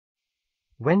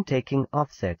When taking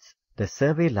offsets, the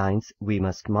survey lines we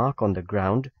must mark on the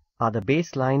ground are the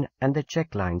baseline and the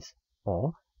check lines,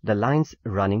 or the lines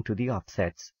running to the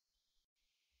offsets.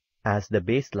 As the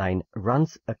baseline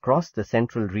runs across the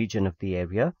central region of the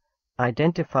area,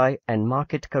 identify and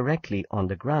mark it correctly on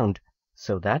the ground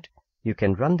so that you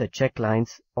can run the check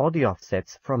lines or the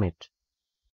offsets from it.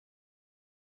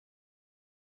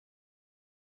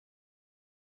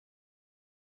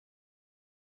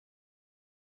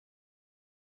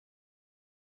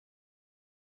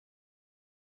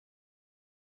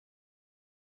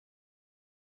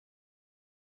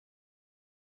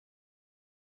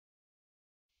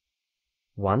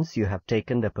 Once you have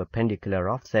taken the perpendicular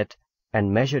offset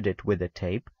and measured it with a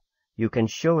tape, you can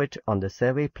show it on the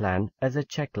survey plan as a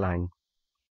check line.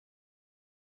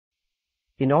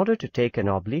 In order to take an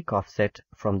oblique offset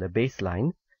from the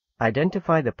baseline,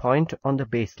 identify the point on the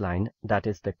baseline that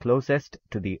is the closest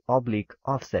to the oblique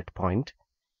offset point,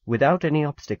 without any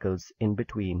obstacles in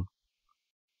between.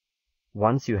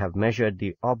 Once you have measured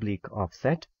the oblique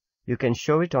offset, you can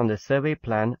show it on the survey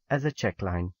plan as a check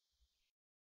line.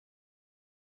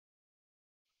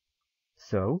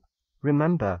 So,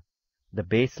 remember, the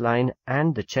baseline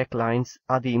and the check lines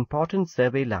are the important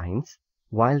survey lines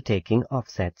while taking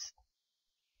offsets.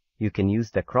 You can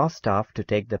use the cross staff to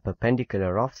take the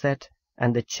perpendicular offset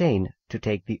and the chain to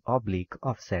take the oblique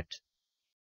offset.